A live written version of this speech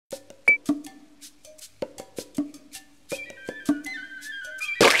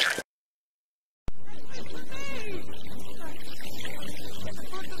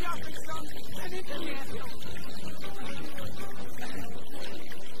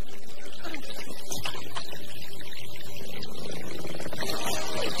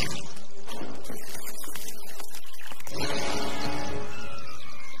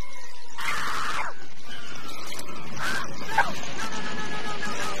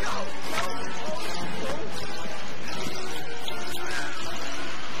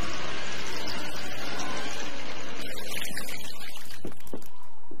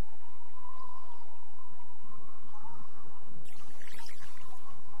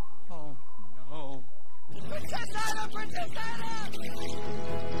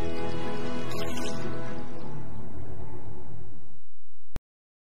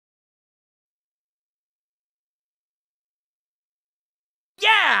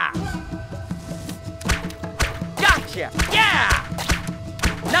Yeah! Gotcha! Yeah!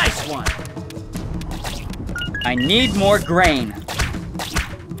 Nice one! I need more grain.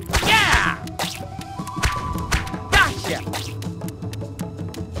 Yeah! Gotcha!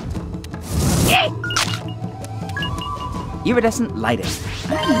 Iridescent lighting.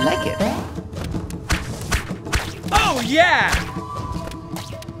 I like it. Oh, yeah!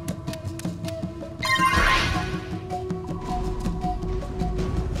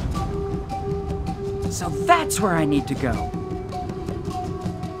 So that's where I need to go.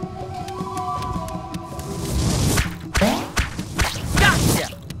 Gotcha!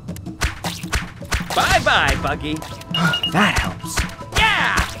 Bye-bye, Buggy. That helps.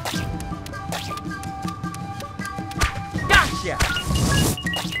 Yeah! Gotcha!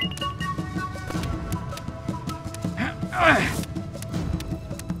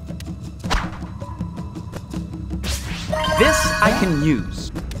 This I can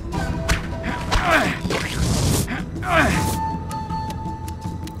use.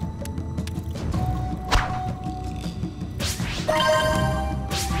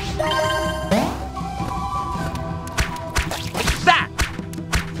 That!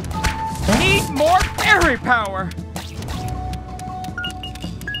 Need more berry power!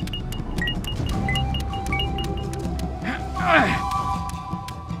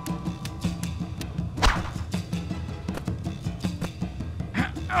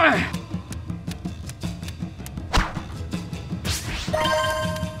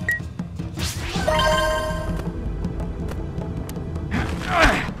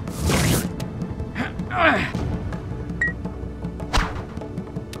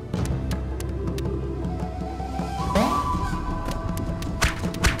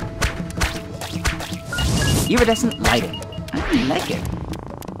 Iridescent lighting. I like it.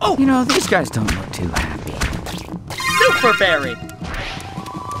 Oh, you know, these guys don't look too happy. Super berry!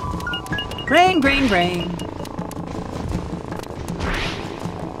 Grain, grain, grain.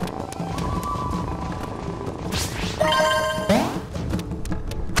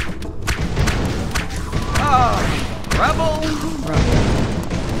 Oh, rubble, rubble.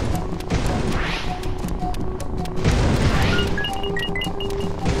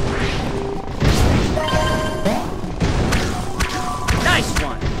 Nice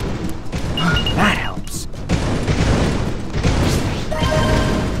one! That helps.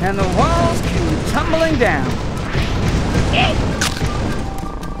 And the walls came tumbling down.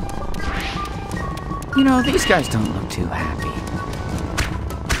 You know, these guys don't look too happy.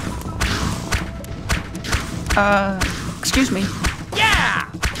 Excuse me. Yeah!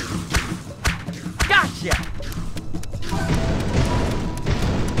 Gotcha!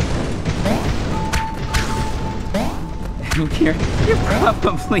 You're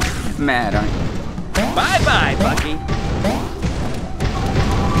probably mad, aren't you? Bye-bye, Bucky.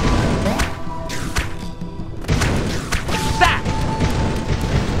 That!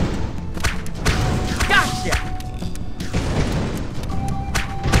 Gotcha!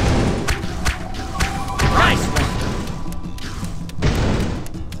 Nice one!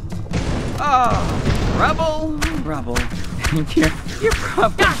 Oh, rubble, rubble. You're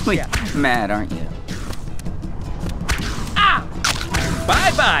probably Gotcha. mad, aren't you? Ah!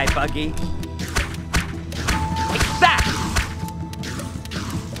 Bye-bye, Buggy. That!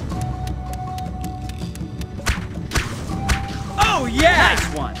 Oh, yeah! Nice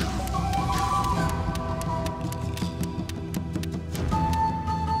one!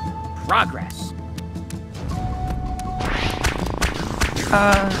 Progress.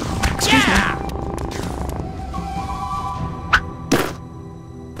 Excuse me. Yeah!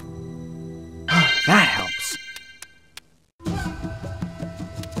 That helps.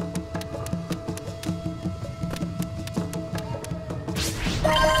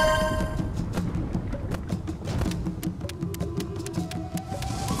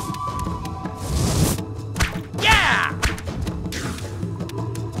 Yeah!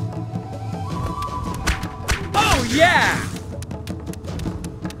 Oh, yeah!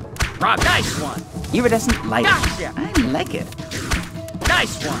 Rock, nice one! Iridescent lighting. Gotcha. I like it.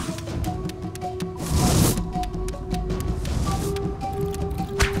 Nice one!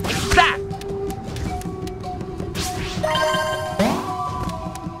 That!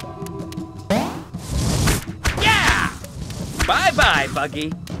 Yeah! Bye-bye,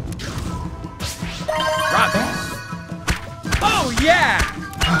 Buggy. Progress. Oh, yeah!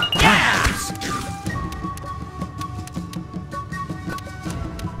 Yeah!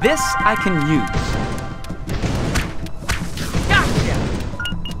 This I can use.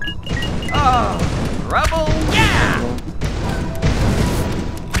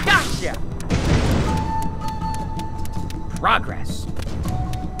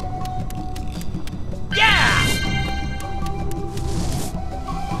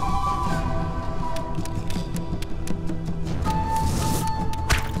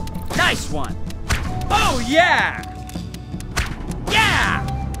 Nice one. Oh, yeah! Yeah!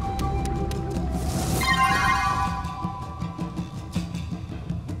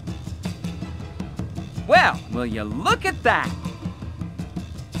 Well, will you look at that?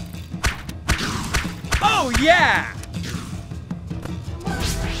 Oh, yeah!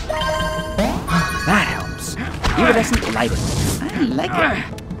 That helps. Iridescent lighting. I like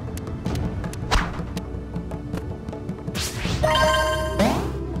it.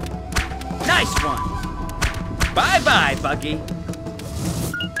 Nice one. Bye-bye, Buggy.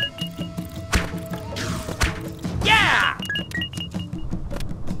 Yeah!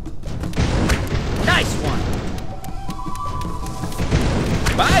 Nice one.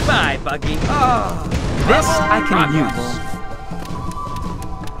 Bye-bye, Buggy. Oh, This I can use.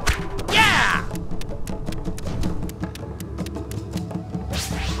 Yeah!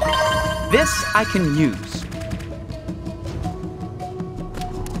 This I can use.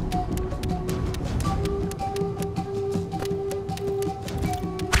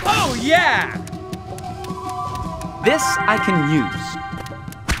 Oh, yeah! This I can use.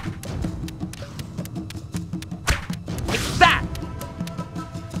 It's that!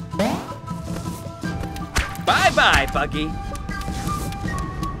 Bye-bye, Buggy.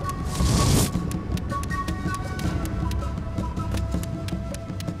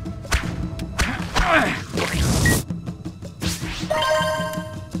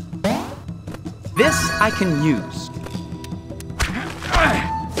 This I can use.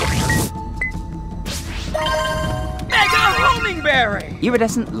 Mega Homingberry!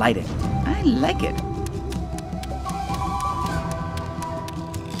 Iridescent lighting. I like it.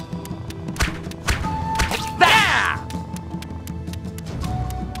 Yeah!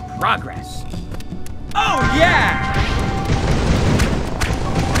 Progress. Oh, yeah!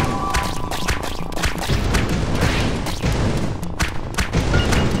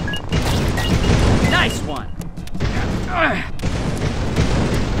 Nice one.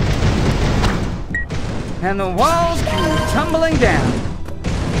 And the walls come tumbling down.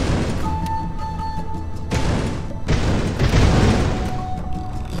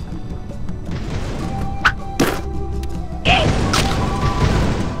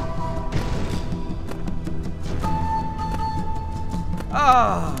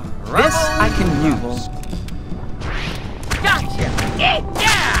 Oh, This I can use. Gotcha! Yeah!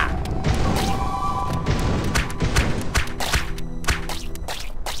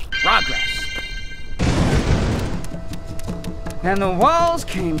 Progress. And the walls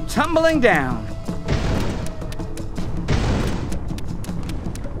came tumbling down.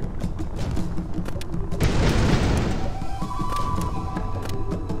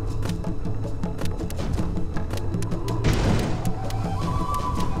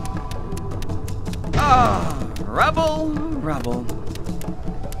 Oh, rubble, rubble.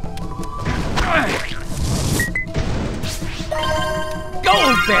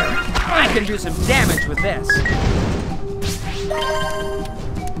 Goldberry! I can do some damage with this.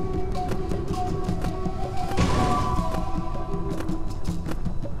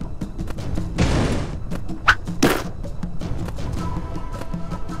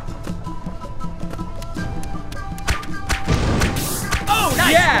 Oh,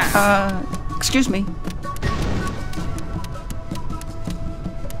 nice! Yeah! Excuse me.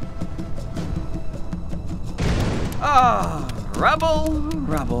 Oh, rubble,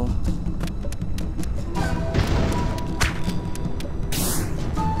 rubble.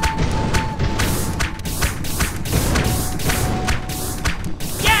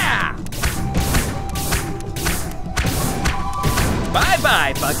 Yeah!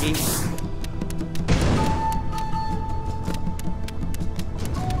 Bye-bye, Buggy.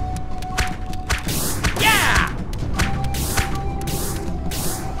 Yeah!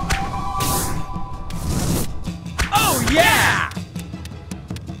 Oh, yeah!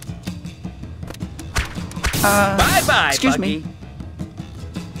 Bye-bye, excuse Buggy. me.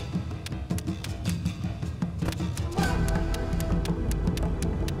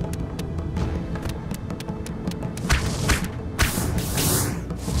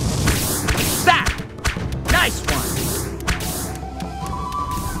 That! Nice one.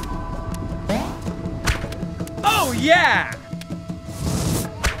 Oh, yeah!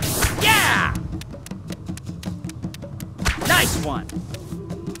 Yeah! Nice one.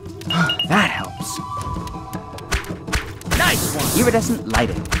 That helps. Nice one. Iridescent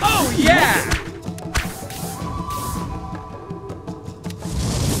lighting. Oh, yeah!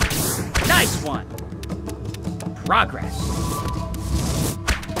 Nice one. Progress.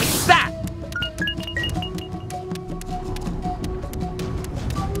 That!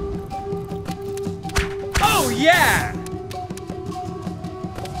 Oh, yeah!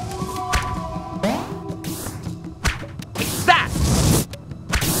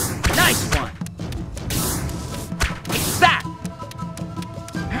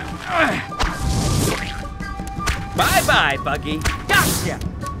 Bye-bye, Buggy. Gotcha!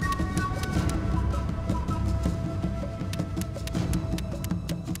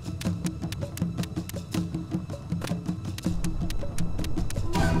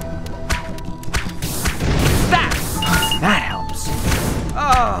 That helps.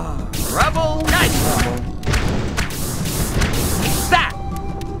 Oh, rubble. Nice rubble. That!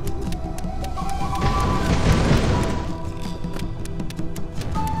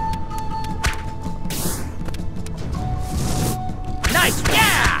 Nice,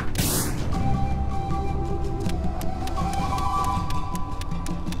 yeah!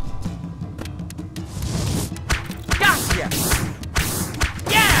 Gotcha!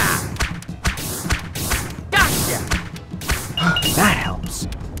 Yeah! Gotcha! That helps.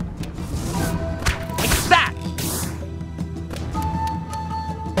 It's that!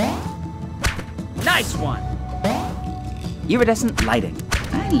 Nice one! Iridescent lighting.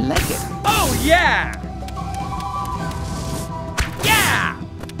 I like it. Oh, yeah! Yeah!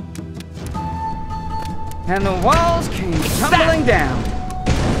 And the walls came tumbling down.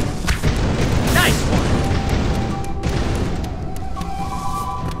 Nice one!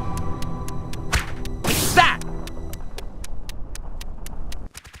 It's that!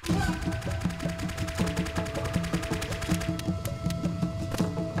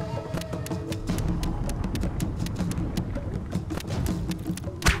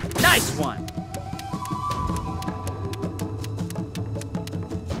 Nice one!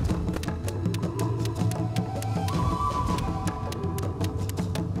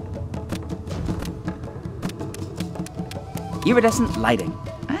 Iridescent lighting.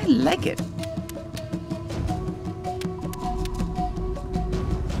 I like it.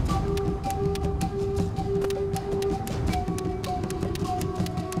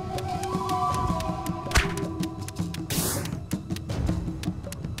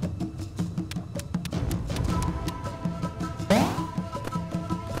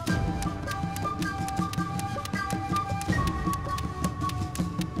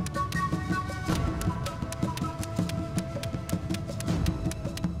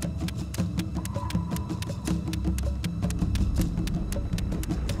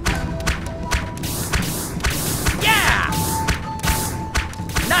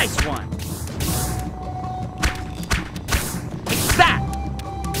 Nice one! It's that!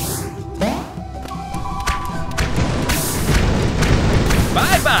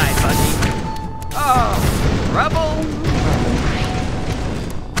 Bye-bye, Buggy. Oh, rubble.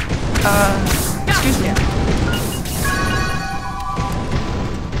 Excuse me.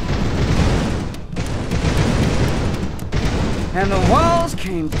 And the walls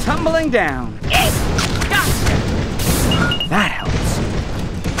came tumbling down. Gotcha! That helps.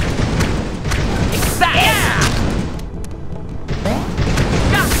 It's that! Yeah!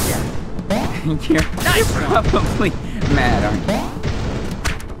 Gotcha! You're Nice one! probably mad, aren't you?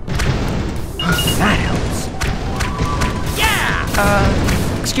 That helps.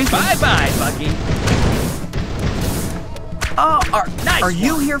 Yeah! Excuse me. Bye-bye, Buggy. Are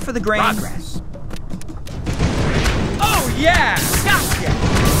you one. here for the grain? Progress. Oh, yeah! Gotcha!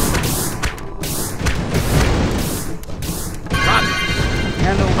 Progress.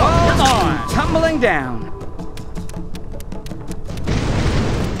 And the walls came tumbling down.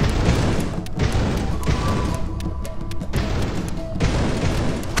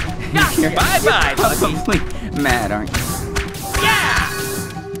 Gotcha! Bye-bye, Buggy. Probably mad, aren't you? Yeah!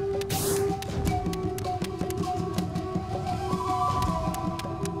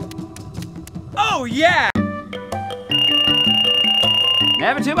 Oh, yeah!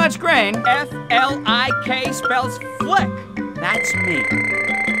 Never too much grain. F-L-I-K spells Flik. That's me.